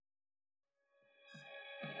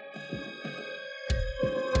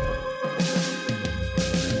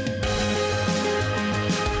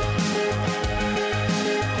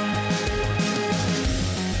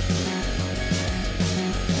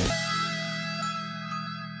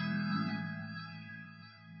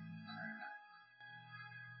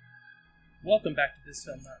Welcome back to This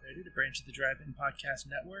Film Not Rated, a branch of the Drive-In Podcast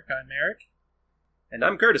Network. I'm Eric. And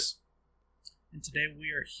I'm Curtis. And today we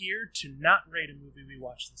are here to not rate a movie we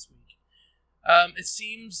watched this week. It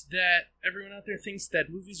seems that everyone out there thinks that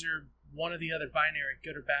movies are one or the other, binary,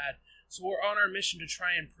 good or bad. So we're on our mission to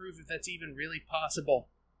try and prove if that's even really possible.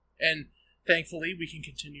 And thankfully, we can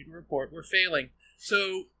continue to report we're failing.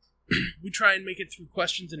 So we try and make it through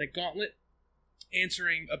questions in a gauntlet,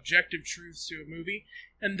 answering objective truths to a movie.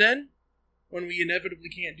 And then, when we inevitably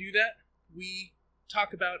can't do that, we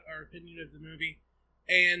talk about our opinion of the movie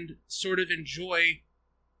and sort of enjoy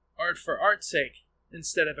art for art's sake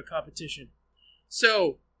instead of a competition.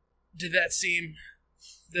 So, did that seem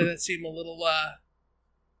a little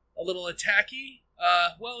attacky?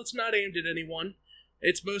 Well, it's not aimed at anyone.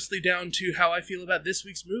 It's mostly down to how I feel about this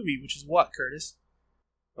week's movie, which is what, Curtis?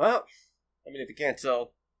 Well, I mean, if you can't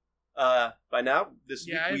tell by now, this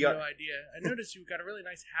week I have no idea. I noticed you got a really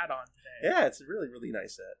nice hat on today. Yeah, it's a really, really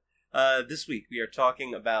nice hat. This week we are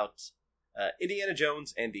talking about Indiana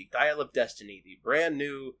Jones and the Dial of Destiny, the brand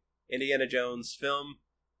new Indiana Jones film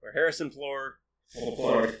where Harrison Ford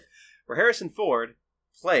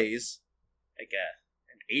plays like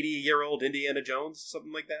an 80-year-old Indiana Jones,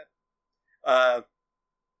 something like that,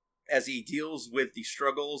 as he deals with the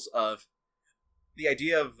struggles of the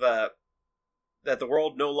idea of that the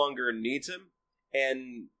world no longer needs him,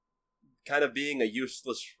 and kind of being a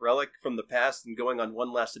useless relic from the past and going on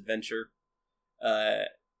one last adventure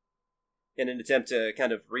in an attempt to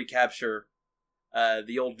kind of recapture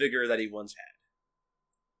the old vigor that he once had.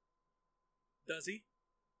 Does he?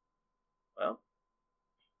 Well,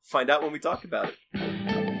 find out when we talk about it.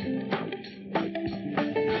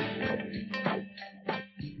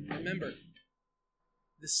 Remember,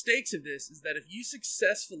 the stakes of this is that if you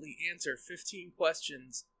successfully answer 15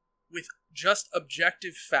 questions with just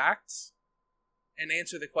objective facts and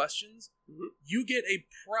answer the questions, you get a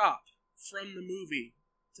prop from the movie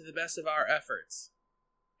to the best of our efforts.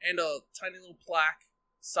 And a tiny little plaque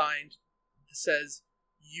signed that says,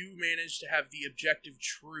 you managed to have the objective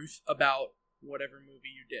truth about whatever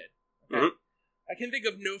movie you did. Okay? Mm-hmm. I can think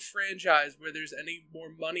of no franchise where there's any more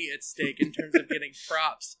money at stake in terms of getting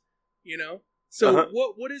props, you know? So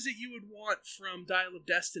what is it you would want from Dial of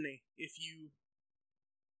Destiny if you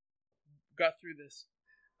got through this?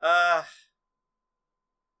 I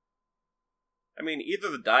mean, either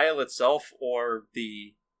the dial itself or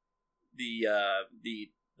the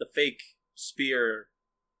fake spear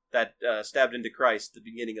that stabbed into Christ at the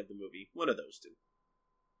beginning of the movie. One of those two.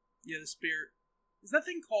 Yeah, the spear. Is that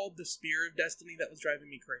thing called the Spear of Destiny? That was driving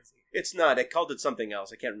me crazy. It's not. I called it something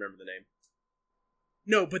else. I can't remember the name.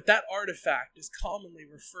 No, but that artifact is commonly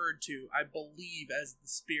referred to, I believe, as the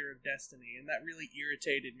Spear of Destiny, and that really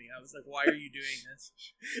irritated me. I was like, why are you doing this?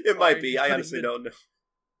 It might be. I honestly don't know.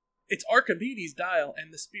 It's Archimedes' dial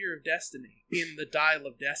and the Spear of Destiny in the Dial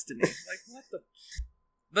of Destiny. Like, what the...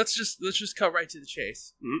 Let's just cut right to the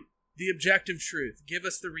chase. Mm-hmm. The objective truth. Give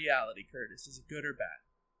us the reality, Curtis. Is it good or bad?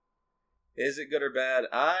 Is it good or bad?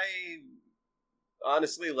 I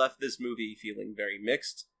honestly left this movie feeling very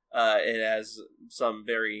mixed. It has some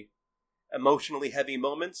very emotionally heavy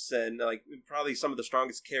moments, and like probably some of the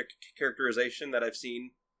strongest characterization that I've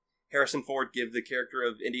seen Harrison Ford give the character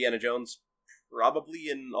of Indiana Jones, probably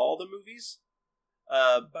in all the movies.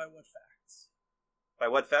 By what facts? By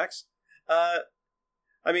what facts?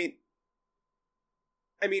 I mean,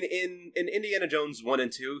 in Indiana Jones 1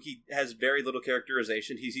 and 2, he has very little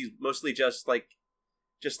characterization. He's mostly just like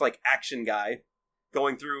action guy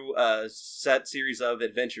going through a set series of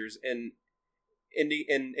adventures. In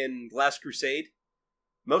Last Crusade,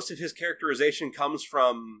 most of his characterization comes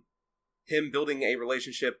from him building a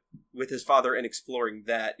relationship with his father and exploring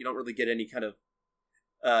that. You don't really get any kind of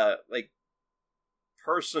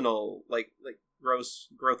personal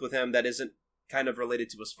growth with him that isn't kind of related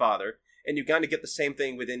to his father. And you kind of get the same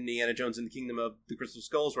thing with Indiana Jones and the Kingdom of the Crystal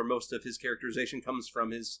Skulls, where most of his characterization comes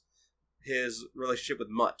from his relationship with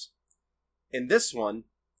Mutt. In this one,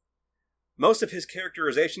 most of his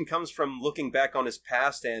characterization comes from looking back on his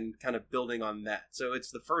past and kind of building on that. So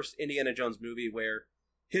it's the first Indiana Jones movie where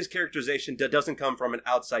his characterization doesn't come from an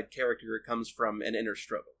outside character, it comes from an inner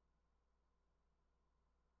struggle.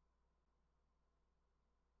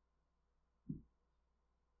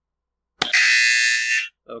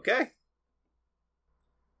 Okay.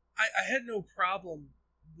 I had no problem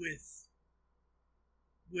with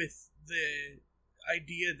the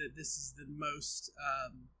idea that this is the most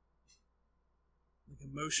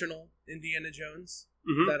emotional Indiana Jones.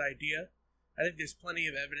 Mm-hmm. That idea. I think there's plenty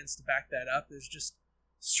of evidence to back that up. There's just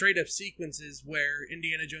straight up sequences where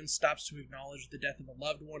Indiana Jones stops to acknowledge the death of a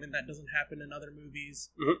loved one, and that doesn't happen in other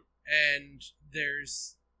movies. Mm-hmm. And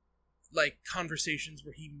there's like conversations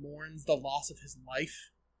where he mourns the loss of his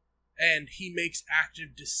life, and he makes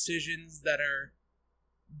active decisions that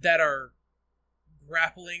are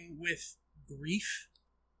grappling with grief.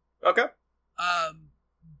 Okay.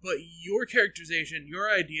 But your characterization, your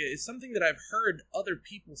idea, is something that I've heard other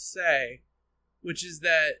people say, which is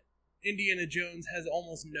that Indiana Jones has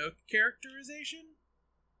almost no characterization.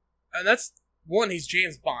 And that's, one, he's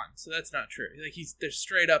James Bond, so that's not true. Like, there's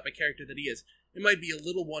straight up a character that he is. It might be a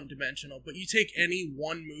little one-dimensional, but you take any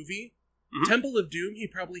one movie, Mm-hmm. Temple of Doom, he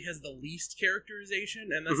probably has the least characterization,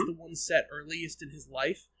 and that's the one set earliest in his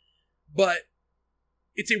life. But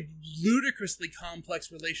it's a ludicrously complex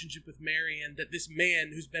relationship with Marion, that this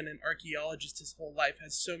man who's been an archaeologist his whole life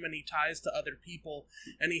has so many ties to other people,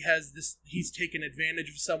 and he's taken advantage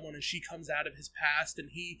of someone, and she comes out of his past,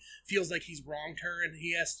 and he feels like he's wronged her, and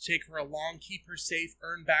he has to take her along, keep her safe,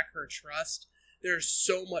 earn back her trust. There's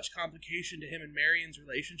so much complication to him and Marion's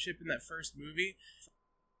relationship in that first movie.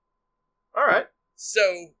 All right.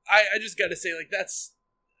 So I just gotta say, like, that's,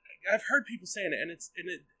 I've heard people saying it, and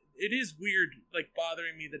it is weird, like,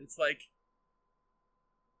 bothering me that it's like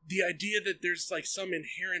the idea that there's like some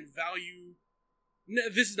inherent value. No,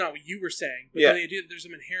 this is not what you were saying, but the idea that there's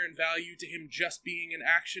some inherent value to him just being an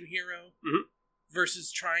action hero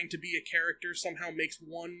versus trying to be a character somehow makes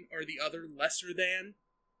one or the other lesser than.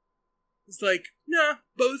 It's like, nah,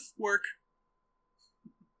 both work.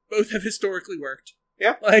 Both have historically worked.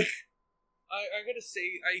 Yeah. Like, I gotta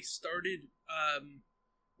say, I started,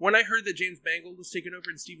 when I heard that James Mangold was taking over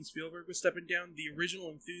and Steven Spielberg was stepping down, the original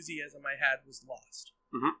enthusiasm I had was lost.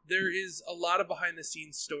 Mm-hmm. There is a lot of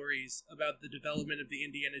behind-the-scenes stories about the development of the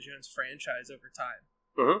Indiana Jones franchise over time.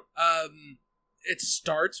 Mm-hmm. It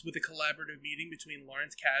starts with a collaborative meeting between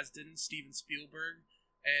Lawrence Kasdan, Steven Spielberg,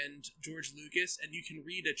 and George Lucas, and you can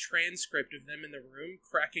read a transcript of them in the room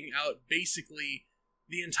cracking out basically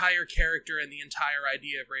the entire character and the entire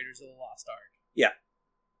idea of Raiders of the Lost Ark. Yeah.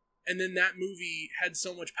 And then that movie had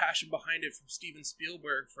so much passion behind it from Steven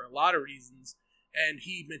Spielberg for a lot of reasons, and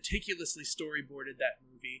he meticulously storyboarded that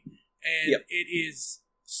movie, and it is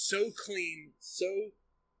so clean, so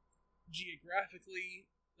geographically,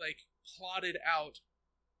 like, plotted out.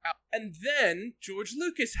 And then George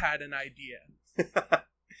Lucas had an idea.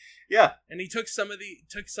 Yeah. And he took some of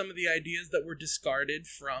the ideas that were discarded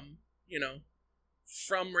from,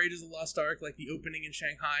 from Raiders of the Lost Ark, like the opening in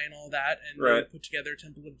Shanghai and all that, and they put together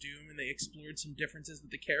Temple of Doom, and they explored some differences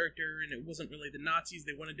with the character, and it wasn't really the Nazis,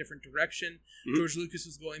 they went a different direction. Mm-hmm. George Lucas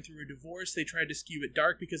was going through a divorce, they tried to skew it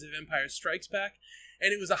dark because of Empire Strikes Back,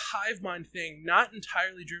 and it was a hive mind thing, not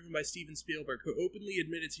entirely driven by Steven Spielberg, who openly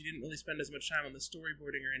admitted he didn't really spend as much time on the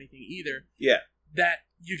storyboarding or anything either. Yeah. That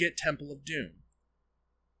you get Temple of Doom.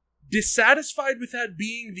 Dissatisfied with that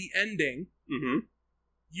being the ending,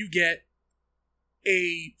 you get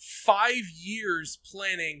a 5 years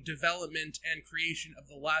planning, development, and creation of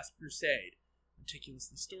The Last Crusade.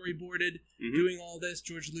 Meticulously storyboarded, doing all this.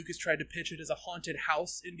 George Lucas tried to pitch it as a haunted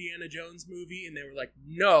house Indiana Jones movie, and they were like,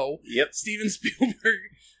 no. Yep. Steven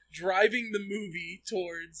Spielberg driving the movie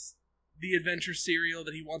towards the adventure serial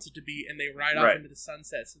that he wants it to be, and they ride off into the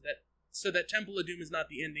sunset, so that Temple of Doom is not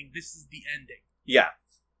the ending, this is the ending. Yeah.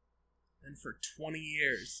 And for 20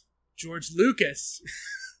 years, George Lucas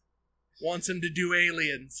wants him to do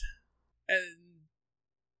Aliens. And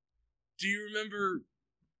do you remember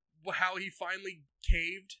how he finally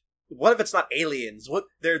caved? What if it's not aliens? What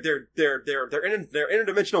they're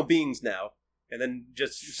interdimensional beings now, and then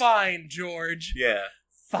just fine, George. Yeah,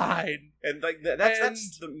 fine. And like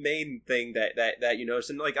that's the main thing that you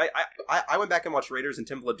notice. And like I went back and watched Raiders and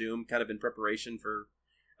Temple of Doom kind of in preparation for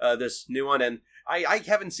this new one, and I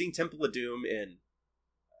haven't seen Temple of Doom in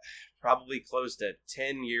probably close to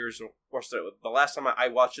 10 years or so. The last time I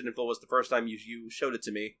watched it in full was the first time you showed it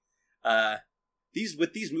to me.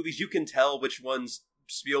 With these movies, you can tell which ones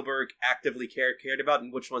Spielberg actively cared about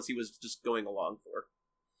and which ones he was just going along for.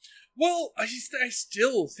 Well, I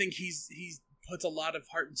still think he's puts a lot of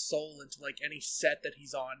heart and soul into like any set that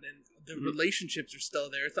he's on, and the relationships are still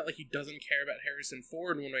there. It's not like he doesn't care about Harrison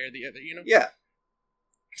Ford one way or the other, Yeah.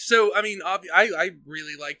 So, I mean, I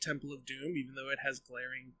really like Temple of Doom, even though it has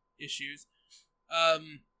glaring issues.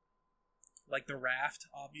 Like the raft,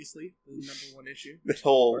 obviously, the number one issue.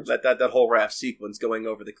 that whole raft sequence going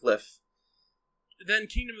over the cliff. Then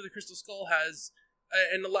Kingdom of the Crystal Skull has,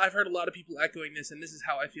 and I've heard a lot of people echoing this, and this is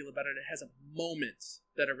how I feel about it. It has moments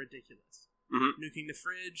that are ridiculous. Nuking the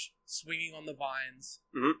fridge, swinging on the vines.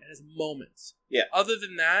 It has moments. Yeah. Other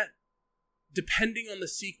than that, depending on the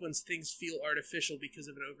sequence, things feel artificial because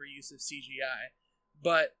of an overuse of CGI.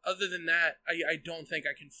 But other than that, I don't think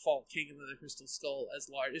I can fault Kingdom of the Crystal Skull as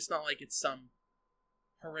large. It's not like it's some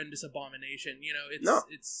horrendous abomination. You know,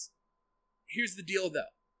 it's... Here's the deal,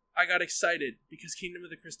 though. I got excited because Kingdom of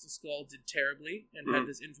the Crystal Skull did terribly and had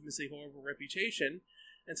this infamously horrible reputation.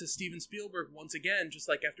 And so Steven Spielberg, once again, just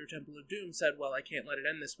like after Temple of Doom, said, well, I can't let it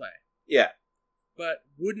end this way. Yeah. But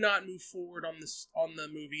would not move forward on the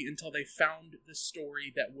movie until they found the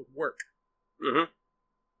story that would work. Mm-hmm.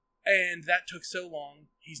 And that took so long,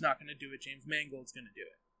 he's not going to do it. James Mangold's going to do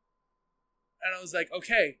it. And I was like,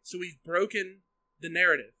 okay, so we've broken the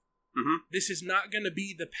narrative. Mm-hmm. This is not going to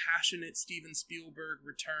be the passionate Steven Spielberg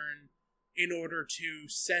return in order to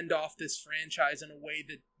send off this franchise in a way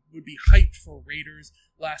that would be hyped for Raiders,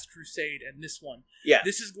 Last Crusade, and this one. Yeah.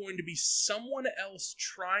 This is going to be someone else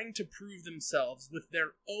trying to prove themselves with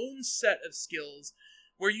their own set of skills,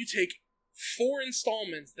 where you take 4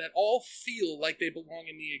 installments that all feel like they belong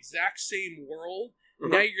in the exact same world.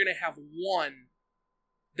 Mm-hmm. Now you're going to have one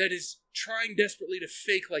that is trying desperately to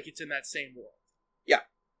fake like it's in that same world. Yeah.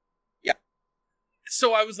 Yeah.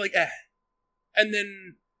 So I was like, eh. And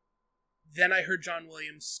then I heard John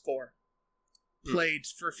Williams' score played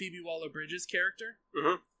for Phoebe Waller-Bridge's character.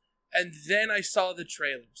 Mm-hmm. And then I saw the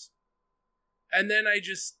trailers. And then I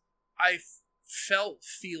felt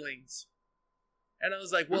feelings. And I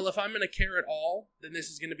was like, well, if I'm going to care at all, then this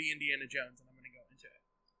is going to be Indiana Jones, and I'm going to go into it.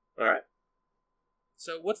 All right.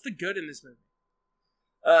 So what's the good in this movie?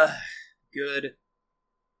 Good.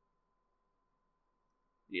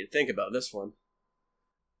 Need to think about this one.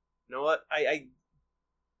 You know what? I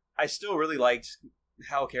still really liked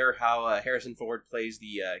how Harrison Ford plays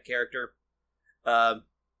the character.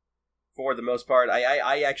 For the most part,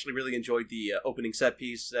 I actually really enjoyed the opening set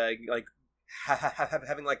piece, like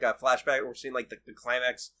having like a flashback or seeing like the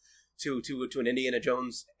climax to an Indiana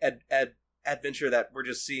Jones adventure that we're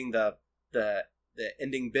just seeing the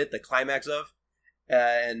ending bit, the climax of,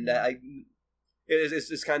 and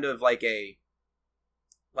it's kind of like a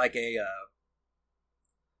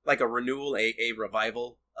renewal, a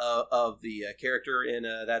revival of the character in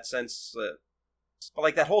that sense. But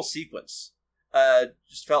like that whole sequence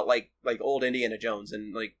just felt like old Indiana Jones,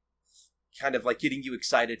 and like kind of like getting you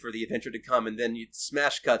excited for the adventure to come, and then you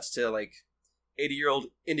smash cuts to like 80-year-old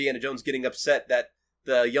Indiana Jones getting upset that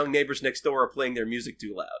the young neighbors next door are playing their music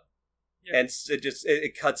too loud. Yeah. And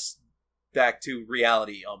it cuts back to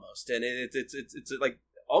reality almost, and it's like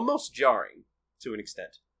almost jarring to an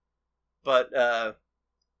extent. But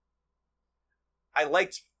I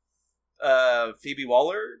liked Phoebe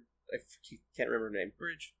Waller. I can't remember her name.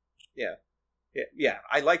 Bridge. Yeah.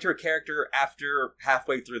 I liked her character after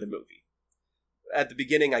halfway through the movie. At the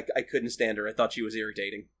beginning, I couldn't stand her. I thought she was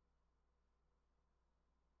irritating.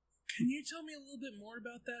 Can you tell me a little bit more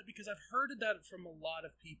about that? Because I've heard that from a lot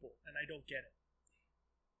of people, and I don't get it.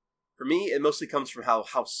 For me, it mostly comes from how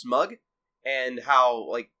smug and how,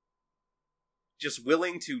 like, just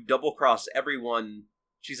willing to double-cross everyone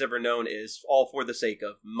she's ever known is all for the sake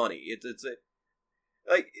of money.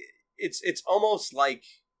 It's almost like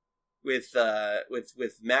with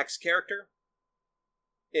Mac's character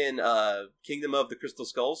in Kingdom of the Crystal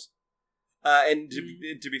Skulls. And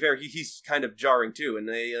to be fair, he's kind of jarring too, and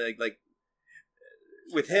they like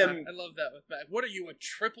with him. I love that with Mac. What are you, a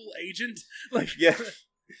triple agent? Like yeah.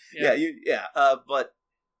 But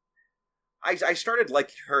I started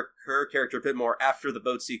liking her character a bit more after the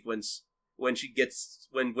boat sequence when she gets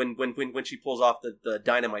when she pulls off the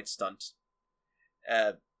dynamite stunt,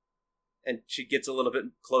 and she gets a little bit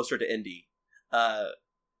closer to Indy.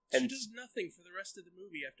 And she does nothing for the rest of the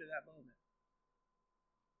movie after that moment.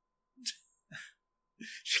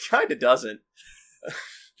 She kind of doesn't.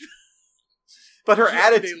 But her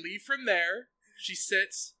attitude... They leave from there. She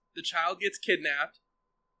sits. The child gets kidnapped.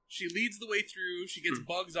 She leads the way through. She gets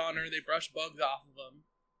bugs on her. They brush bugs off of them.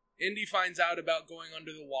 Indy finds out about going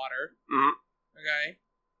under the water. Okay?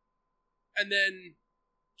 And then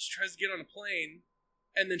she tries to get on a plane.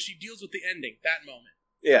 And then she deals with the ending. That moment.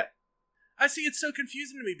 Yeah. I see, it's so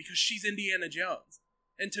confusing to me because she's Indiana Jones.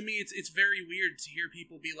 And to me, it's very weird to hear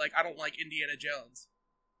people be like, I don't like Indiana Jones.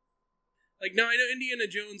 Like, no, I know Indiana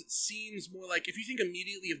Jones seems more like, if you think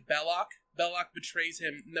immediately of Belloc betrays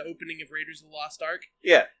him in the opening of Raiders of the Lost Ark.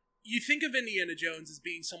 Yeah. You think of Indiana Jones as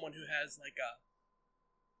being someone who has, like,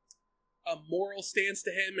 a moral stance to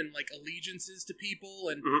him and, like, allegiances to people.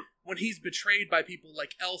 And when he's betrayed by people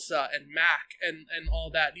like Elsa and Mac and all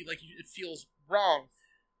that, it feels wrong.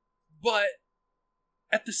 But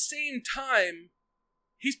at the same time,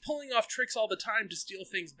 he's pulling off tricks all the time to steal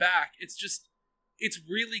things back. It's just, it's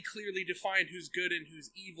really clearly defined who's good and who's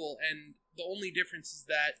evil, and the only difference is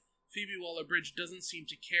that Phoebe Waller-Bridge doesn't seem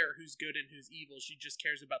to care who's good and who's evil. She just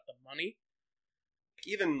cares about the money.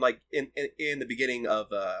 Even like in the beginning of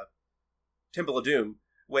Temple of Doom,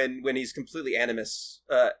 when he's completely animus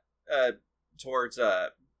towards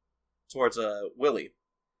Willie.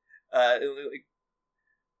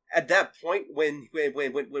 At that point, when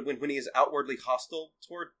he is outwardly hostile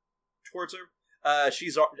towards her,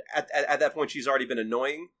 she's at that point she's already been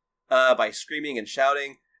annoying by screaming and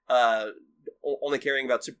shouting, only caring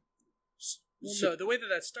about. No, the way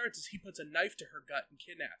that starts is he puts a knife to her gut and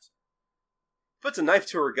kidnaps her. Puts a knife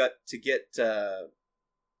to her gut to get the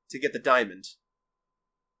diamond.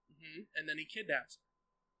 Mm-hmm. And then he kidnaps her.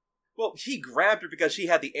 Well, he grabbed her because she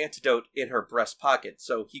had the antidote in her breast pocket,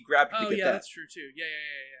 so he grabbed her to get that. That's true too. Yeah.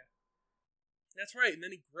 That's right, and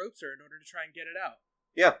then he gropes her in order to try and get it out.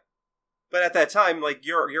 Yeah. But at that time, like,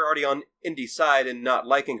 you're already on Indy's side and not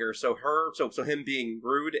liking her, so him being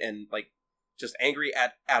rude and like just angry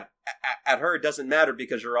at her doesn't matter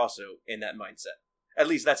because you're also in that mindset. At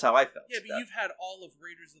least that's how I felt. Yeah, but you've had all of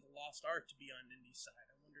Raiders of the Lost Ark to be on Indy's side.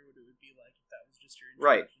 I wonder what it would be like if that was just your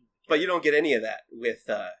introduction. Right, but you don't get any of that with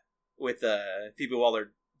Phoebe Waller's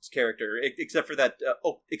character, except for that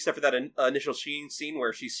initial scene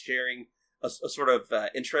where she's sharing a sort of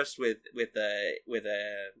interest with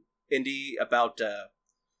Indy about the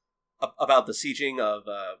sieging of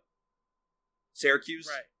Syracuse.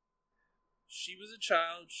 Right. She was a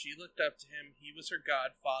child. She looked up to him. He was her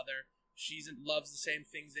godfather. She loves the same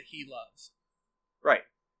things that he loves. Right.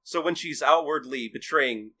 So when she's outwardly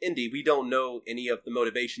betraying Indy, we don't know any of the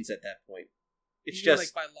motivations at that point. It's just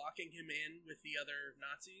like by locking him in with the other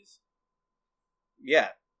Nazis. Yeah.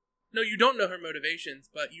 No, you don't know her motivations,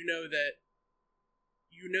 but you know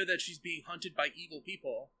that she's being hunted by evil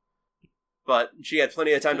people. But she had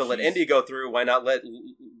plenty of time to let Indy go through. Why not let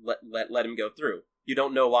him go through? You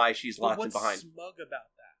don't know why she's locked in behind. What's smug about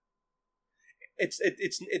that?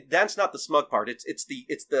 That's not the smug part. It's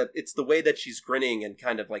the way that she's grinning and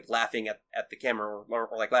kind of like laughing at the camera or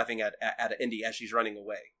like laughing at Indy as she's running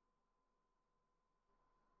away.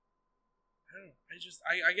 I don't know.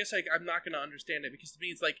 I guess I'm not going to understand it, because to me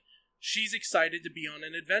it's like she's excited to be on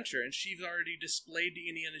an adventure, and she's already displayed to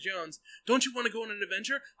Indiana Jones, don't you want to go on an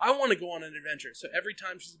adventure? I want to go on an adventure. So every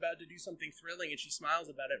time she's about to do something thrilling and she smiles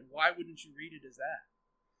about it, why wouldn't you read it as that?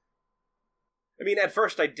 I mean, at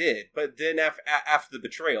first I did, but then after the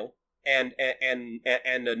betrayal and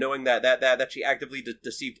knowing that she actively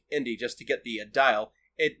deceived Indy just to get the dial,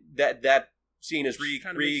 that scene is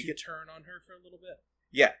kind of makes you turn on her for a little bit.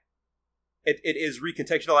 Yeah. It is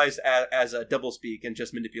recontextualized as a doublespeak and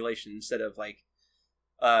just manipulation instead of like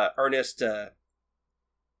earnest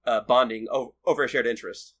bonding over a shared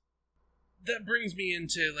interest. That brings me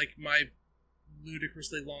into like my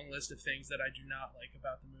ludicrously long list of things that I do not like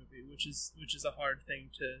about the movie, which is a hard thing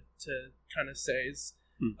to kind of say. Is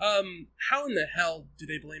how in the hell do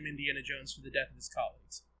they blame Indiana Jones for the death of his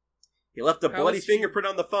colleagues? He left a bloody fingerprint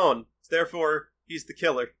on the phone, therefore he's the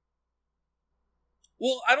killer.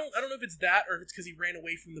 Well, I don't know if it's that or if it's because he ran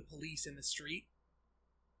away from the police in the street.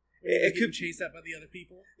 It could chase that by the other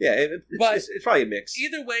people. Yeah, it's probably a mix.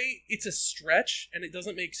 Either way, it's a stretch and it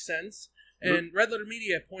doesn't make sense. And Red Letter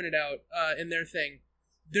Media pointed out in their thing,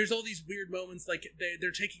 there's all these weird moments, like they're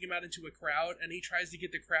taking him out into a crowd, and he tries to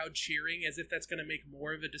get the crowd cheering as if that's going to make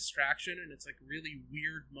more of a distraction, and it's like a really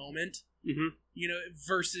weird moment. Mm-hmm. You know,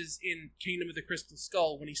 versus in Kingdom of the Crystal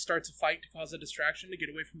Skull, when he starts a fight to cause a distraction to get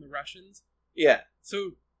away from the Russians. Yeah.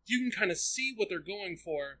 So you can kind of see what they're going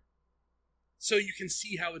for, so you can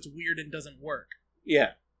see how it's weird and doesn't work.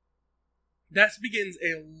 Yeah. That begins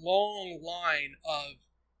a long line of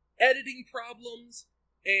editing problems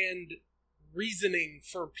and reasoning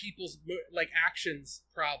for people's like actions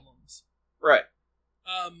problems. Right.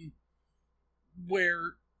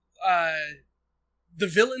 Where the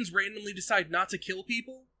villains randomly decide not to kill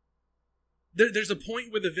people. There's a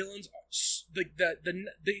point where the villains,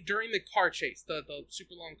 during the car chase, the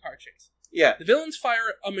super long car chase. Yeah. The villains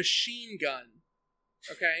fire a machine gun,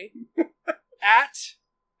 okay,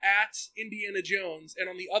 at Indiana Jones, and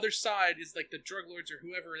on the other side is like the drug lords or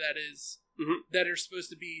whoever that is, that are supposed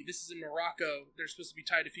to be, this is in Morocco, they're supposed to be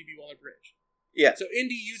tied to Phoebe Waller-Bridge. Yeah. So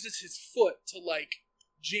Indy uses his foot to like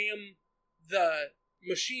jam the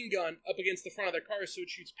machine gun up against the front of their car, so it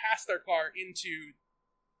shoots past their car into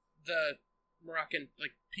the Moroccan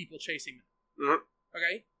like people chasing them. Mm-hmm.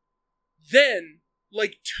 Okay? Then,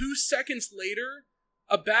 like 2 seconds later,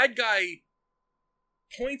 a bad guy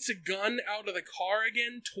points a gun out of the car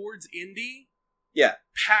again towards Indy. Yeah.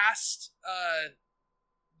 Past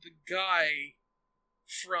the guy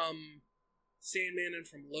from Sandman and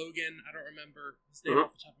from Logan. I don't remember his name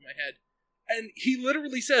off the top of my head. And he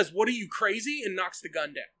literally says, "What are you, crazy?" and knocks the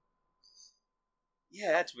gun down.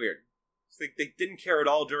 Yeah, that's weird. It's like they didn't care at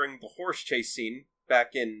all during the horse chase scene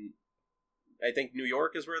back in, I think, New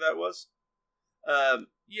York is where that was.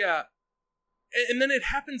 Yeah. And then it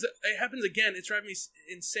happens again. It's driving me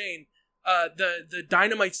insane. The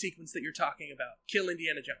dynamite sequence that you're talking about. Kill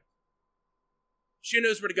Indiana Jones. She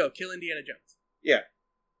knows where to go. Kill Indiana Jones. Yeah.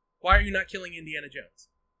 Why are you not killing Indiana Jones?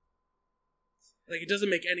 Like, it doesn't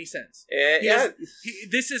make any sense.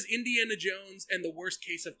 This is Indiana Jones and the worst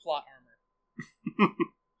case of plot armor.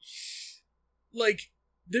 Like,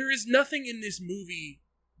 there is nothing in this movie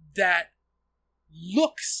that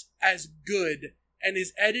looks as good and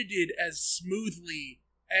is edited as smoothly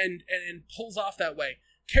and pulls off that way.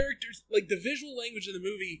 Characters, like the visual language of the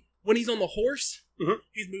movie, when he's on the horse,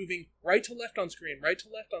 he's moving right to left on screen, right to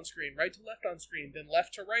left on screen, right to left on screen, then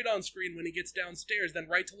left to right on screen when he gets downstairs, then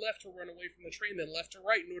right to left to run away from the train, then left to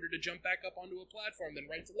right in order to jump back up onto a platform, then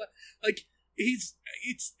right to left. Like, you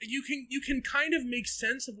can kind of make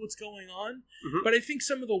sense of what's going on, but I think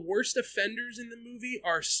some of the worst offenders in the movie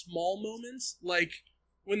are small moments, like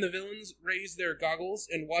when the villains raise their goggles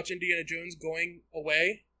and watch Indiana Jones going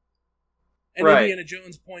away, and Indiana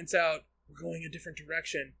Jones points out, "We're going a different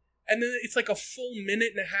direction." And then it's like a full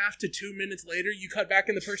minute and a half to 2 minutes later, you cut back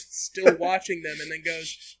and the person's still watching them and then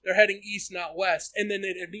goes, "They're heading east, not west." And then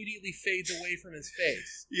it immediately fades away from his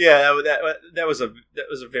face. Yeah, that was a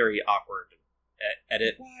very awkward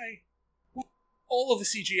edit. Why? All of the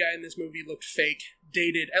CGI in this movie looked fake,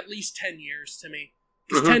 dated at least 10 years to me.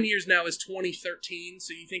 Because 10 years now is 2013,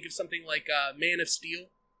 so you think of something like Man of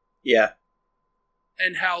Steel. Yeah.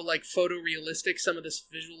 And how, like, photorealistic some of the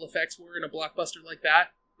visual effects were in a blockbuster like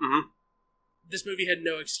that. This movie had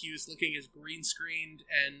no excuse, looking as green screened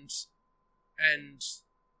and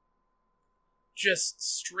just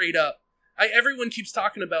straight up. Everyone keeps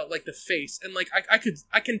talking about, like, the face, and like I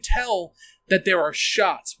can tell that there are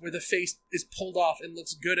shots where the face is pulled off and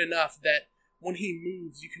looks good enough that when he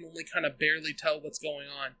moves, you can only kind of barely tell what's going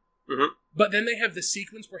on. But then they have the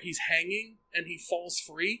sequence where he's hanging and he falls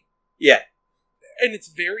free. Yeah. And it's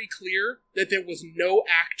very clear that there was no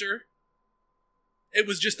actor. It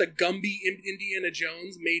was just a Gumby Indiana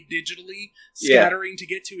Jones made digitally, scattering to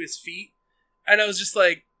get to his feet. And I was just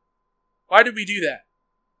like, why did we do that?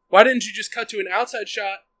 Why didn't you just cut to an outside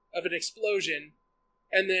shot of an explosion,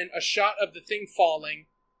 and then a shot of the thing falling,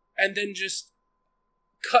 and then just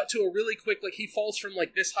cut to a really quick, like, he falls from,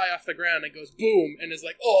 like, this high off the ground and goes boom, and is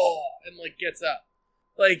like, oh, and, like, gets up.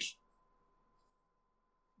 Like,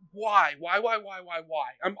 why? Why?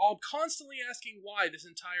 I'm constantly asking why this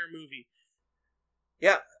entire movie.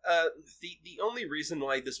 Yeah, the only reason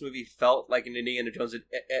why this movie felt like an Indiana Jones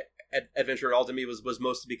adventure at all to me was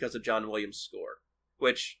mostly because of John Williams' score,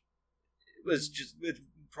 which was just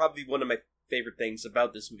probably one of my favorite things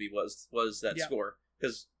about this movie was that score,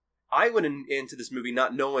 because I went into this movie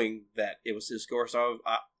not knowing that it was his score, so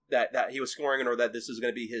that he was scoring, or that this was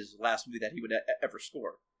going to be his last movie that he would ever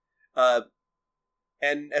score.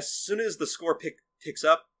 And as soon as the score picks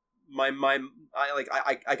up, I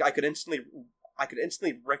could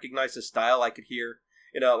instantly recognize the style. I could hear,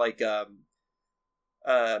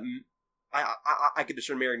 I could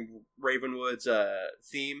discern Marion Ravenwood's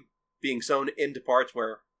theme being sewn into parts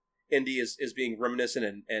where Indy is being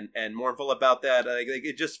reminiscent and mournful about that.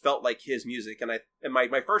 It just felt like his music, and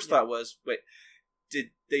my first thought was, wait, did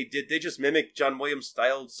they just mimic John Williams'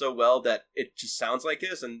 style so well that it just sounds like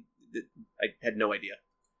his? And I had no idea.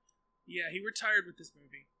 Yeah, he retired with this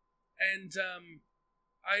movie, and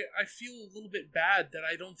I feel a little bit bad that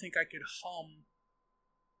I don't think I could hum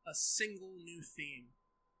a single new theme.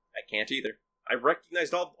 I can't either. I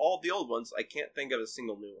recognized all the old ones. I can't think of a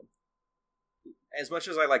single new one. As much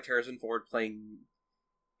as I liked Harrison Ford playing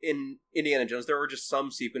in Indiana Jones, there were just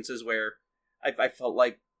some sequences where I felt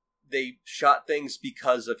like they shot things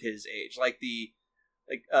because of his age,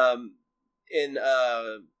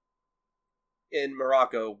 in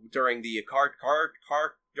Morocco during the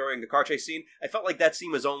car chase scene. I felt like that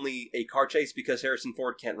scene was only a car chase because Harrison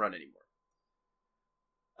Ford can't run anymore.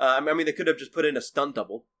 They could have just put in a stunt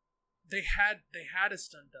double. They had a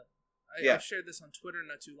stunt double. I shared this on Twitter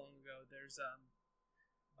not too long ago. There's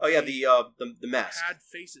the mask. Had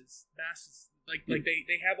faces, masks. Like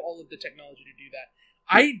they have all of the technology to do that.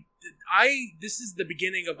 This is the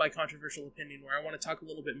beginning of my controversial opinion, where I want to talk a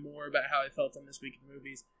little bit more about how I felt on This Week in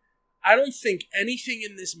Movies. I don't think anything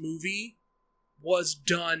in this movie was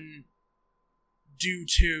done due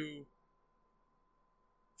to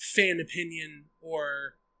fan opinion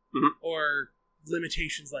or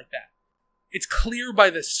limitations like that. It's clear by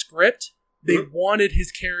the script They wanted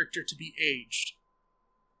his character to be aged.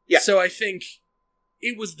 Yeah. So I think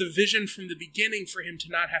it was the vision from the beginning for him to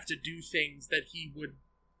not have to do things that he would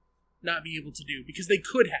not be able to do, because they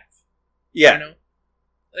could have. Yeah. You know?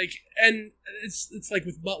 Like, and it's like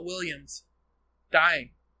with Mutt Williams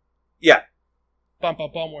dying. Yeah. Bum,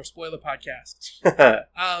 more spoiler podcast.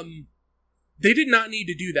 They did not need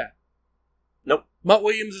to do that. Nope. Mutt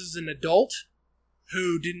Williams is an adult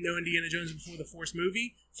who didn't know Indiana Jones before the fourth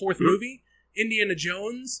movie. Indiana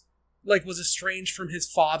Jones, like, was estranged from his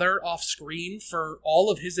father off screen for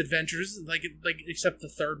all of his adventures, like except the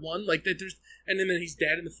third one. Like, that and then he's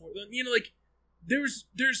dead in the fourth one. You know, like, there's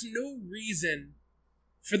no reason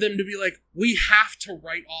for them to be like, we have to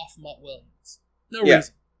write off Mutt Williams. No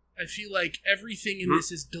reason. I feel like everything in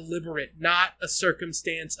this is deliberate, not a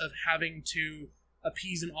circumstance of having to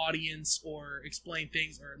appease an audience or explain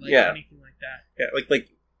things or anything like that.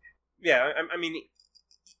 Yeah, I mean,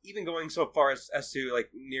 even going so far as to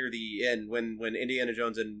like near the end, when Indiana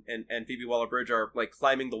Jones and Phoebe Waller-Bridge are like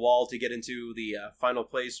climbing the wall to get into the final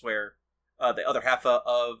place where the other half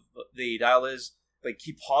of the dial is, like,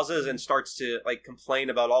 he pauses and starts to like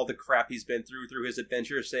complain about all the crap he's been through his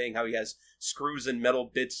adventure, saying how he has screws and metal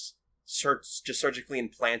bits just surgically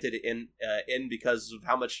implanted in because of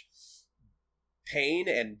how much pain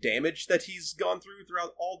and damage that he's gone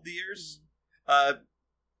throughout all the years. But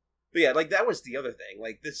yeah, like, that was the other thing.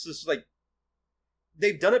 Like, this is like,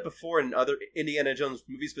 they've done it before in other Indiana Jones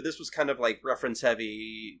movies, but this was kind of like reference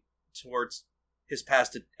heavy towards his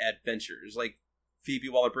past adventures. Like Phoebe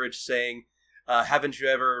Waller-Bridge saying, haven't you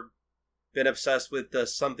ever been obsessed with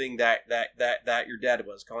something that your dad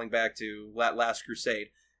was, calling back to Last Crusade?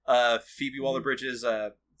 Phoebe Waller-Bridge's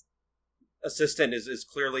assistant is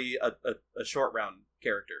clearly a Short Round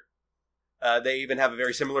character. They even have a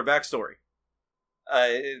very similar backstory.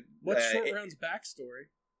 What's Short Round's backstory?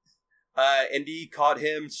 Indy caught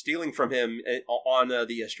him stealing from him on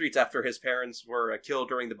the streets after his parents were killed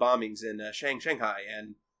during the bombings in Shanghai,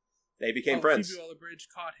 and they became friends. Phoebe Waller-Bridge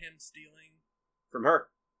caught him stealing from her.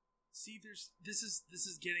 See, this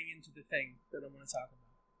is getting into the thing that I want to talk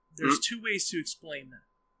about. There's two ways to explain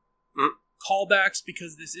that. Callbacks,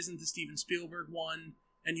 because this isn't the Steven Spielberg one,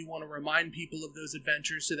 and you want to remind people of those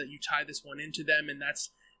adventures so that you tie this one into them, and that's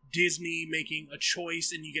Disney making a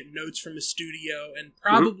choice, and you get notes from a studio, and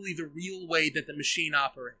probably the real way that the machine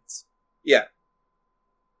operates. Yeah.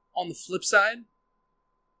 On the flip side,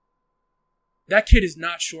 that kid is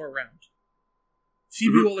not Short Round.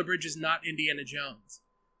 Phoebe Waller-Bridge is not Indiana Jones.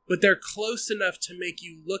 But they're close enough to make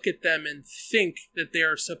you look at them and think that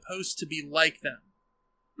they're supposed to be like them.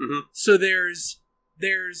 So there's,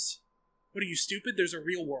 what are you, stupid? There's a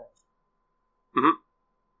real world.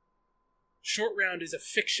 Short Round is a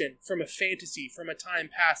fiction from a fantasy from a time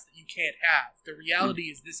past that you can't have. The reality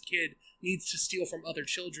is this kid needs to steal from other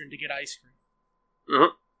children to get ice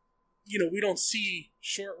cream. You know, we don't see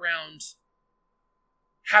Short Round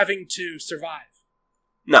having to survive.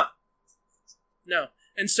 No.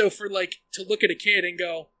 And so for, like, to look at a kid and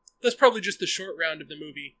go, that's probably just the Short Round of the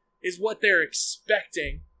movie, is what they're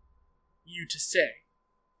expecting you to say.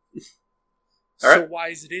 So why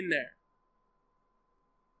is it in there?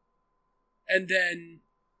 And then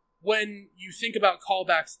when you think about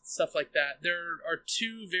callbacks and stuff like that, there are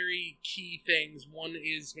two very key things. One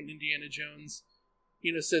is when Indiana Jones,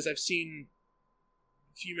 says, I've seen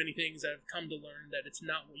a few many things that I've come to learn that it's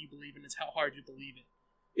not what you believe in, it's how hard you believe it.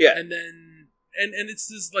 Yeah. And then, and it's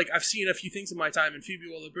this, like, I've seen a few things in my time, and Phoebe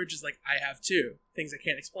Waller-Bridge is like, I have too. Things I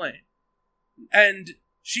can't explain. And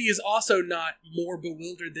she is also not more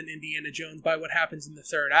bewildered than Indiana Jones by what happens in the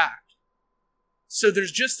third act. So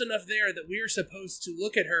there's just enough there that we're supposed to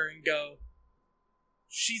look at her and go,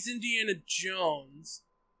 she's Indiana Jones,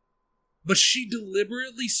 but she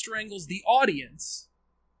deliberately strangles the audience,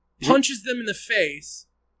 punches them in the face,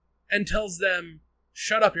 and tells them,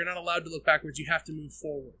 shut up, you're not allowed to look backwards, you have to move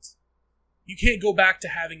forwards. You can't go back to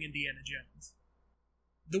having Indiana Jones.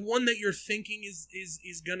 The one that you're thinking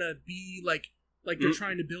is gonna be like they're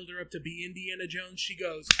trying to build her up to be Indiana Jones, she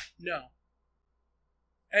goes, no.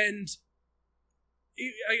 And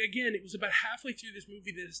it was about halfway through this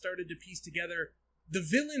movie that it started to piece together. The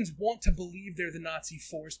villains want to believe they're the Nazi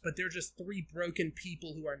force, but they're just three broken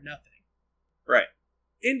people who are nothing. Right.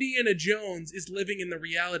 Indiana Jones is living in the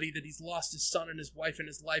reality that he's lost his son and his wife and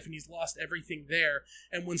his life, and he's lost everything there.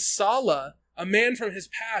 And when Sala, a man from his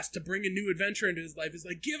past to bring a new adventure into his life, is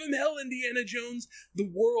like, give him hell, Indiana Jones, the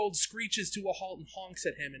world screeches to a halt and honks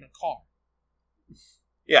at him in a car.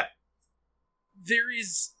 Yeah. There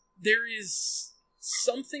is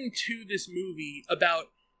something to this movie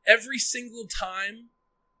about every single time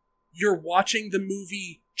you're watching the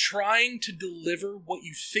movie trying to deliver what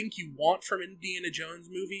you think you want from an Indiana Jones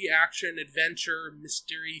movie, action, adventure,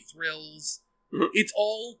 mystery, thrills. Mm-hmm. It's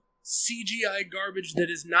all CGI garbage that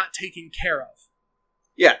is not taken care of.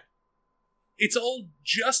 Yeah. It's all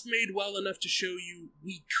just made well enough to show you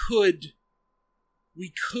we could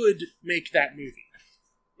make that movie.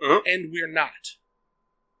 Mm-hmm. And we're not.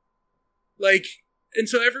 Like, and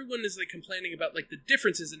so everyone is like complaining about like the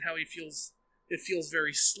differences in how it feels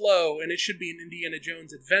very slow, and it should be an Indiana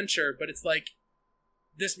Jones adventure, but it's like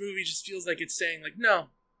this movie just feels like it's saying like, no.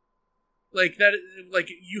 Like that, like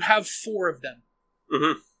you have 4 of them.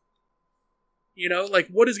 Mm-hmm. You know, like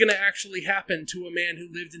what is going to actually happen to a man who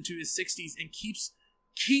lived into his 60s and keeps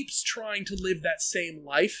trying to live that same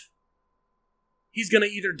life? He's going to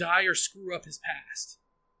either die or screw up his past.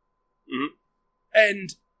 Mm-hmm.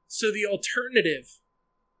 And so the alternative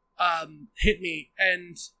hit me,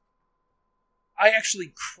 and I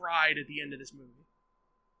actually cried at the end of this movie.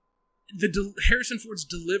 Harrison Ford's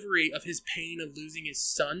delivery of his pain of losing his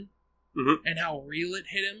son, mm-hmm. and how real it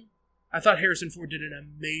hit him, I thought Harrison Ford did an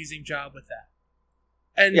amazing job with that.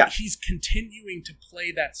 And he's continuing to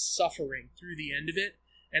play that suffering through the end of it,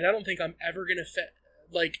 and I don't think I'm ever going to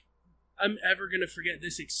forget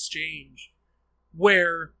this exchange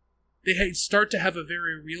where they start to have a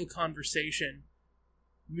very real conversation.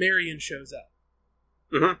 Marion shows up.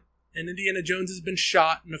 Mm-hmm. And Indiana Jones has been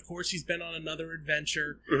shot, and of course he's been on another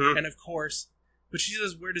adventure, mm-hmm. and of course, but she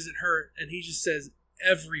says, where does it hurt? And he just says,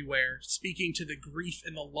 everywhere, speaking to the grief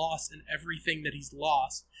and the loss and everything that he's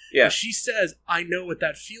lost. Yeah. And she says, I know what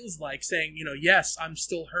that feels like, saying, you know, yes, I'm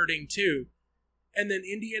still hurting too. And then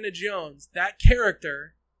Indiana Jones, that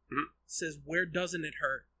character, mm-hmm. says, where doesn't it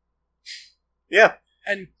hurt? Yeah.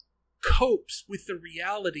 And copes with the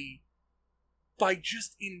reality by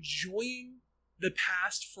just enjoying the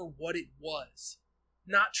past for what it was,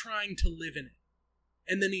 not trying to live in it.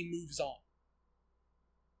 And then he moves on.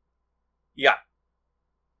 Yeah.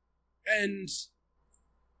 And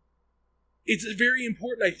it's very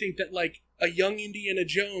important, I think, that like a young Indiana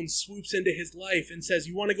Jones swoops into his life and says,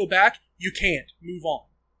 you want to go back? You can't. Move on.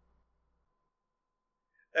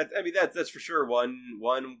 I mean, that's for sure one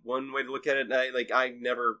way to look at it. I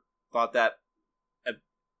never thought that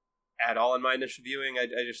at all in my initial viewing. I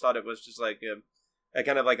just thought it was just like a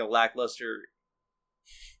kind of like a lackluster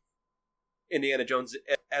Indiana Jones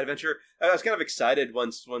adventure. I was kind of excited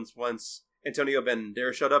once Antonio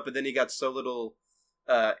Banderas showed up, but then he got so little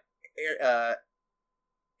airtime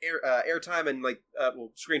and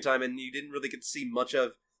screen time, and you didn't really get to see much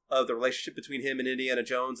of the relationship between him and Indiana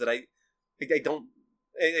Jones. That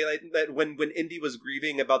that when Indy was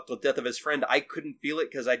grieving about the death of his friend, I couldn't feel it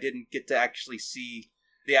because I didn't get to actually see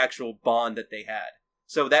the actual bond that they had.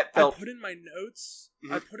 So that felt. I put in my notes.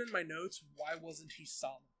 Why wasn't he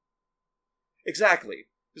Sala? Exactly.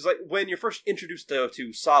 It's like when you're first introduced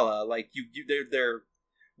to Sala, like they're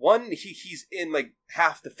one, he's in like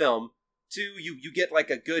half the film. 2, you get like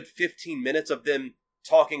a good 15 minutes of them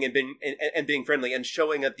talking and being friendly and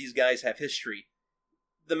showing that these guys have history.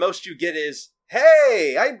 The most you get is,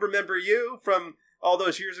 hey, I remember you from all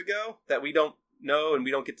those years ago that we don't know and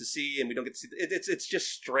we don't get to see, and we don't get to see. It's just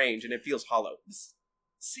strange and it feels hollow.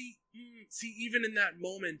 See, even in that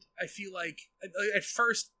moment, I feel like at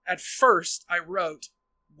first I wrote,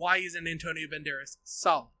 why isn't Antonio Banderas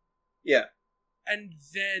Sala? Yeah. And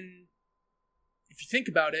then, if you think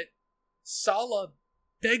about it, Sala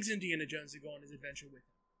begs Indiana Jones to go on his adventure with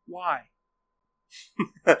him. Why?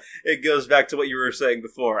 It goes back to what you were saying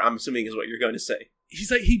before, I'm assuming is what you're going to say.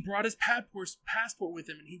 He's like, he brought his passport with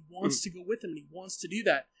him, and he wants to go with him, and he wants to do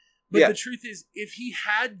that. But the truth is, if he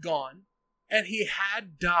had gone, and he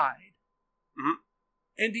had died,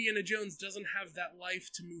 Indiana Jones doesn't have that life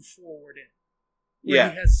to move forward in.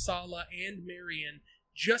 Where he has Sala and Marion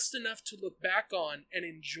just enough to look back on and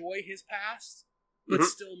enjoy his past, but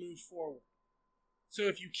still move forward. So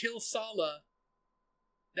if you kill Sala,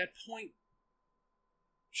 that point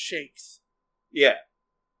shakes. Yeah.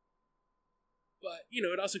 But,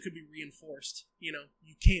 it also could be reinforced. You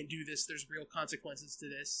can't do this. There's real consequences to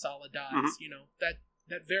this. Sala dies.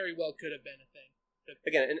 That very well could have been a thing.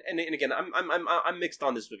 Again, and again, I'm mixed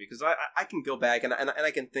on this movie because I can go back and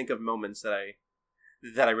I can think of moments that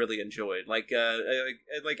I really enjoyed, like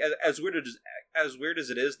as weird as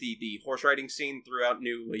it is, the horse riding scene throughout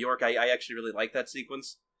New York. I actually really like that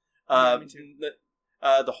sequence. Me too.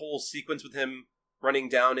 The whole sequence with him running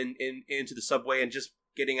down into the subway and just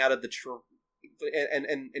getting out of the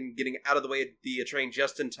and getting out of the way of the train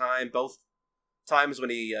just in time. Both times when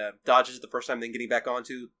he dodges the first time, then getting back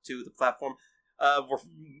onto the platform, were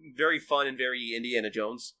very fun and very Indiana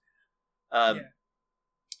Jones.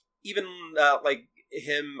 Even like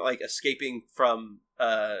him like escaping from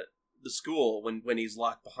the school when he's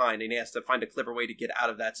locked behind and he has to find a clever way to get out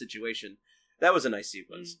of that situation. That was a nice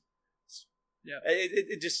sequence. Yeah,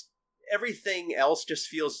 it just everything else just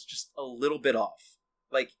feels just a little bit off.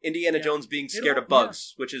 Like Indiana Jones being scared of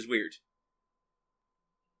bugs, which is weird.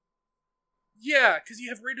 Yeah, because you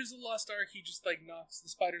have Raiders of the Lost Ark. He just like knocks the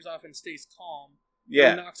spiders off and stays calm.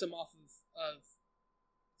 Yeah, he knocks them off of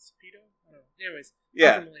Speedo. I don't know. Anyways,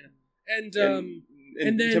 yeah, and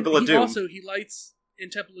then Temple of Doom. He lights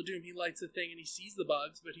in Temple of Doom. He lights the thing and he sees the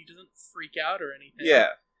bugs, but he doesn't freak out or anything. Yeah.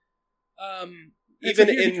 Even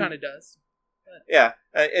he kind of does. Yeah,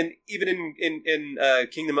 and even in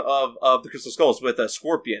Kingdom of the Crystal Skulls with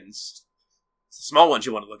scorpions, it's the small ones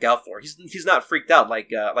you want to look out for. He's not freaked out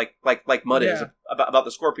like Mud is about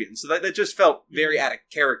the scorpions. So that just felt very out of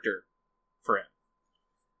character for him.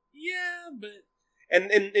 Yeah, but and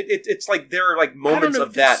it's like there are like moments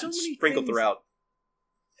of that sprinkled throughout.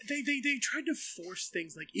 They tried to force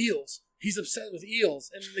things like eels. He's upset with eels,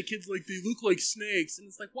 and the kid's like, they look like snakes, and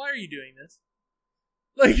it's like, why are you doing this?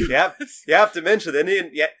 Like, you have to mention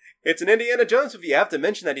it's an Indiana Jones movie. You have to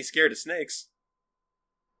mention that he's scared of snakes.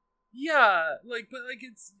 Yeah, but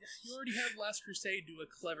it's, you already have Last Crusade do a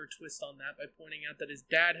clever twist on that by pointing out that his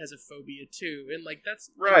dad has a phobia too, and like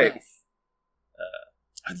that's right. Enough.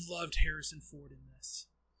 I loved Harrison Ford in this.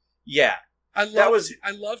 Yeah, I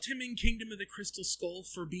loved him in Kingdom of the Crystal Skull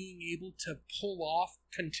for being able to pull off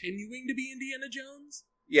continuing to be Indiana Jones.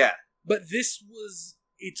 Yeah, but this was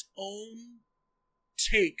its own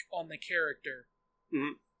take on the character,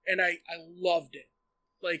 and I loved it.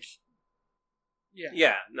 Like.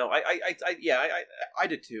 Yeah. No, I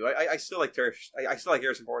did too. I still like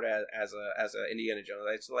Harrison Ford as a Indiana Jones.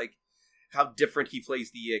 I still like how different he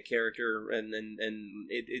plays the character, and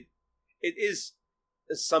it is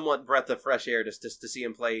a somewhat breath of fresh air just to see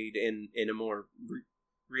him played in a more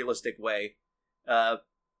realistic way.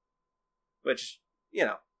 Which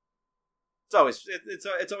it's always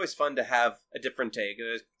fun to have a different take.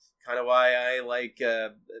 It's kind of why I like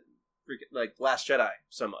Last Jedi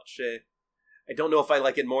so much. I don't know if I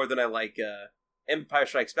like it more than I like Empire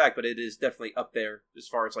Strikes Back, but it is definitely up there as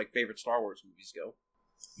far as like favorite Star Wars movies go.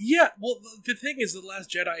 Yeah, well, the thing is, The Last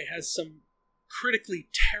Jedi has some critically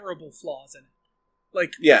terrible flaws in it.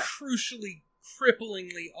 Like, crucially,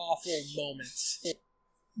 cripplingly awful moments.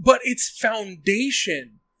 But its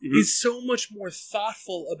foundation is so much more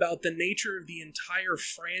thoughtful about the nature of the entire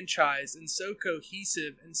franchise and so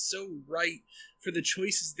cohesive and so right for the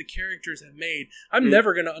choices the characters have made. I'm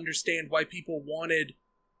never going to understand why people wanted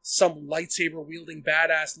some lightsaber-wielding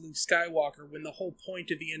badass Luke Skywalker when the whole point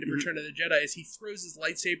of the end of Return of the Jedi is he throws his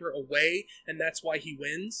lightsaber away and that's why he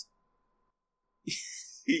wins.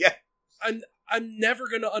 Yeah. I'm never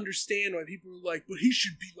going to understand why people are like, but he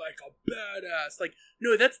should be like a badass. Like,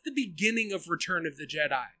 no, that's the beginning of Return of the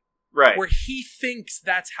Jedi. Right. Where he thinks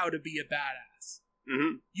that's how to be a badass.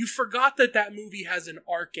 You forgot that movie has an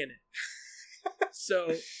arc in it.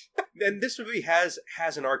 So, and this movie has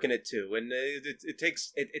an arc in it too, and it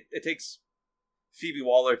takes Phoebe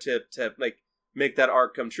Waller to like make that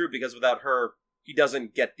arc come true, because without her, he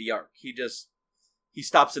doesn't get the arc. He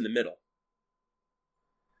stops in the middle.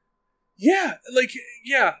 Yeah,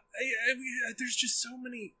 there's just so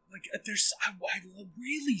many, I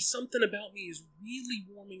really, something about me is really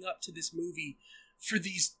warming up to this movie for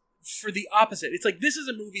the opposite. It's like, this is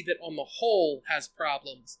a movie that on the whole has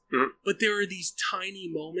problems, but there are these tiny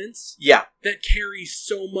moments that carry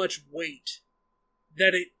so much weight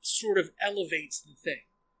that it sort of elevates the thing.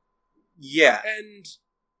 Yeah. And,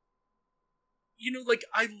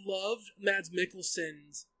 I loved Mads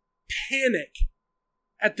Mikkelsen's panic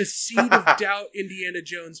at the seed of doubt Indiana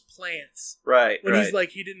Jones plants. Right, when he's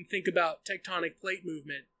like, he didn't think about tectonic plate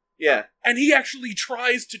movement. Yeah. And he actually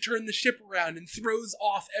tries to turn the ship around and throws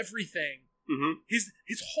off everything. His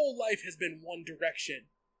whole life has been one direction.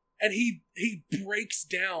 And he breaks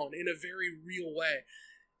down in a very real way.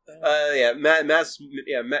 Mads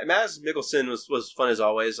Mikkelsen was fun as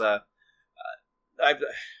always.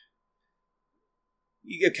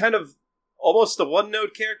 You get kind of almost a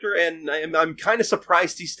one-note character, and I'm kind of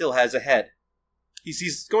surprised he still has a head.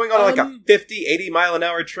 He's going on like a 50, 80 mile an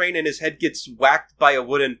hour train, and his head gets whacked by a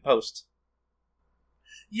wooden post.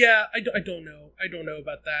 Yeah, I don't know. I don't know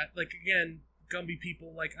about that. Like, again, Gumby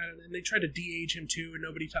people, and they try to de-age him too, and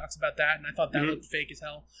nobody talks about that, and I thought that looked fake as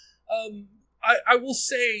hell. I will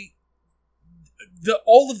say,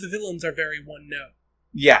 all of the villains are very one-note.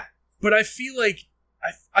 Yeah. But I feel like,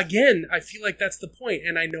 I feel like that's the point,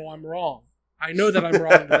 and I know I'm wrong. I know that I'm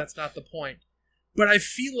wrong, but that's not the point. But I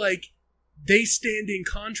feel like they stand in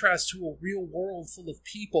contrast to a real world full of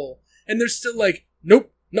people, and there's still,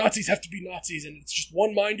 nope, Nazis have to be Nazis, and it's just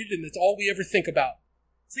one-minded, and that's all we ever think about.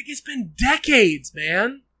 It's like, it's been decades,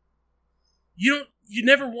 man. You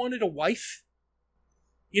never wanted a wife?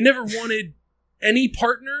 You never wanted any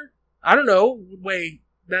partner? I don't know, the way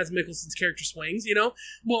Mads Mikkelsen's character swings, you know?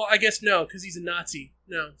 Well, I guess no, because he's a Nazi.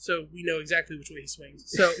 No, so we know exactly which way he swings.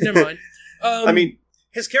 So, never mind. I mean,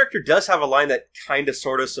 his character does have a line that kind of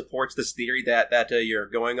sort of supports this theory that you're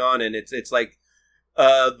going on, and it's like,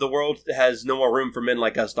 the world has no more room for men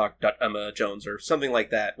like us, Emma Jones, or something like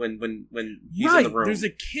that. When he's in the room, there's a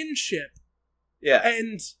kinship, yeah,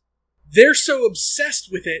 and they're so obsessed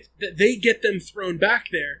with it that they get them thrown back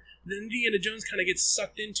there. Then Indiana Jones kind of gets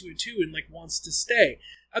sucked into it too, and like wants to stay.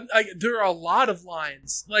 There are a lot of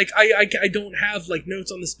lines. Like I don't have like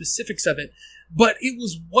notes on the specifics of it, but it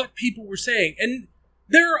was what people were saying, and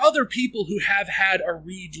there are other people who have had a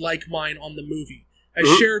read like mine on the movie. I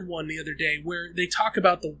shared one the other day where they talk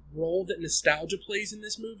about the role that nostalgia plays in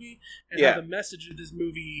this movie, and how the message of this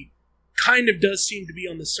movie kind of does seem to be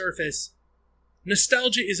on the surface.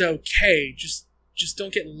 Nostalgia is okay, just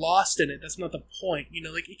don't get lost in it. That's not the point, you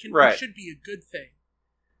know. Like it should be a good thing,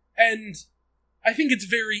 and I think it's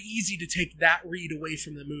very easy to take that read away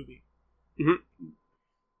from the movie. Mm-hmm.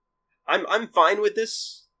 I'm fine with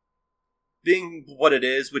this being what it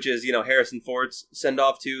is, which is, you know, Harrison Ford's send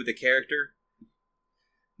off to the character.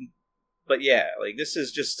 But yeah, like this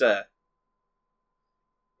is just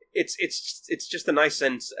it's just a nice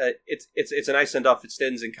sense. It's a nice send off. It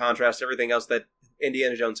stands in contrast to everything else that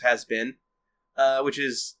Indiana Jones has been, which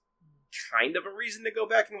is kind of a reason to go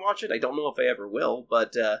back and watch it. I don't know if I ever will,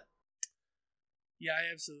 but yeah, I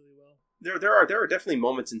absolutely will. There are definitely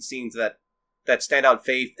moments and scenes that stand out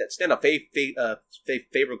favorably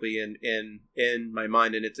in my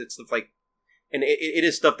mind, and it's stuff like, and it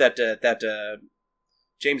is stuff that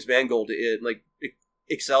James Mangold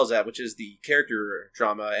excels at, which is the character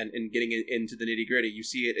drama and getting into the nitty gritty. You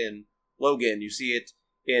see it in Logan. You see it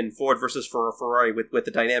in Ford versus Ferrari with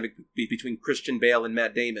the dynamic between Christian Bale and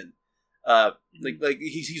Matt Damon.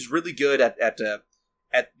 He's really good at the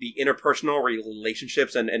interpersonal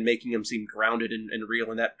relationships and making them seem grounded and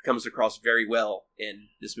real, and that comes across very well in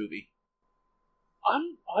this movie.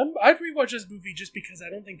 I'd rewatch this movie just because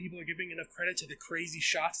I don't think people are giving enough credit to the crazy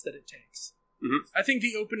shots that it takes. Mm-hmm. I think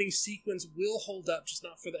the opening sequence will hold up, just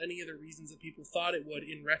not for any of the reasons that people thought it would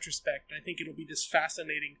in retrospect. I think it'll be this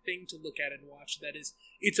fascinating thing to look at and watch that is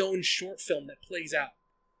its own short film that plays out.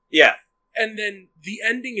 Yeah. And then the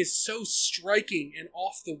ending is so striking and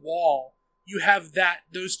off the wall. You have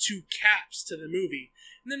those two caps to the movie.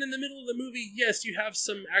 And then in the middle of the movie, yes, you have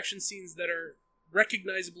some action scenes that are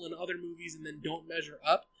recognizable in other movies and then don't measure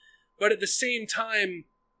up. But at the same time,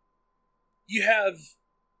 you have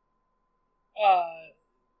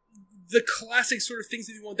the classic sort of things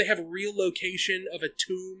that you want. They have a real location of a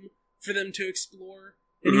tomb for them to explore.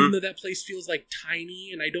 And even though that place feels like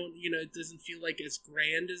tiny and it doesn't feel like as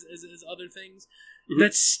grand as other things,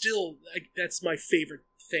 that's still, that's my favorite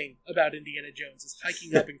thing about Indiana Jones, is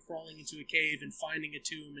hiking up and crawling into a cave and finding a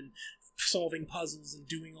tomb and solving puzzles and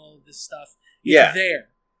doing all of this stuff. It's there.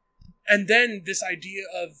 And then this idea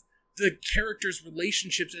of the characters'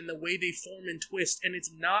 relationships and the way they form and twist, and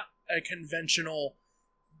it's not a conventional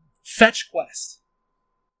fetch quest.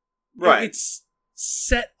 Right. It's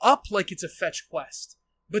set up like it's a fetch quest,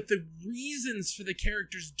 but the reasons for the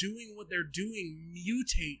characters doing what they're doing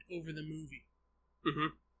mutate over the movie.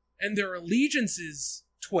 Mm-hmm. And their allegiances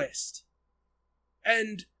twist.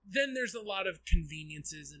 And then there's a lot of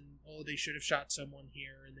conveniences and, they should have shot someone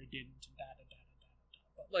here and they didn't, and But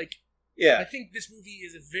I think this movie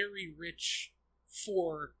is very rich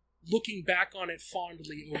for looking back on it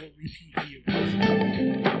fondly over repeat views.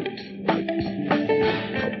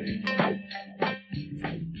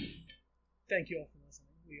 Thank you all for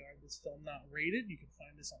listening. We are This Film Not Rated. You can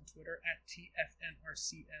find us on Twitter at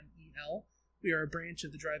TFNRCMEL. We are a branch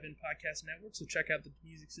of the Drive-In Podcast Network, so check out the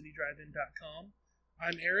MusicCityDriveIn.com.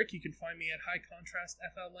 I'm Eric. You can find me at High Contrast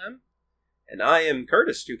FLM. And I am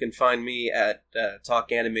Curtis. You can find me at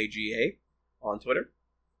TalkAnimeGA on Twitter.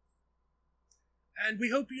 And we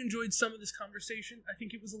hope you enjoyed some of this conversation. I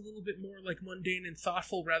think it was a little bit more mundane and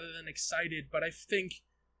thoughtful rather than excited, but I think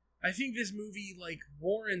this movie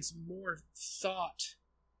warrants more thought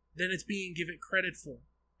than it's being given credit for.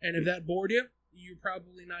 And if that bored you, you're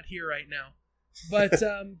probably not here right now. But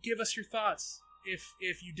give us your thoughts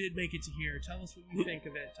if you did make it to here. Tell us what you think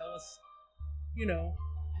of it. Tell us,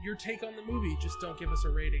 your take on the movie. Just don't give us a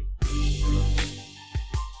rating.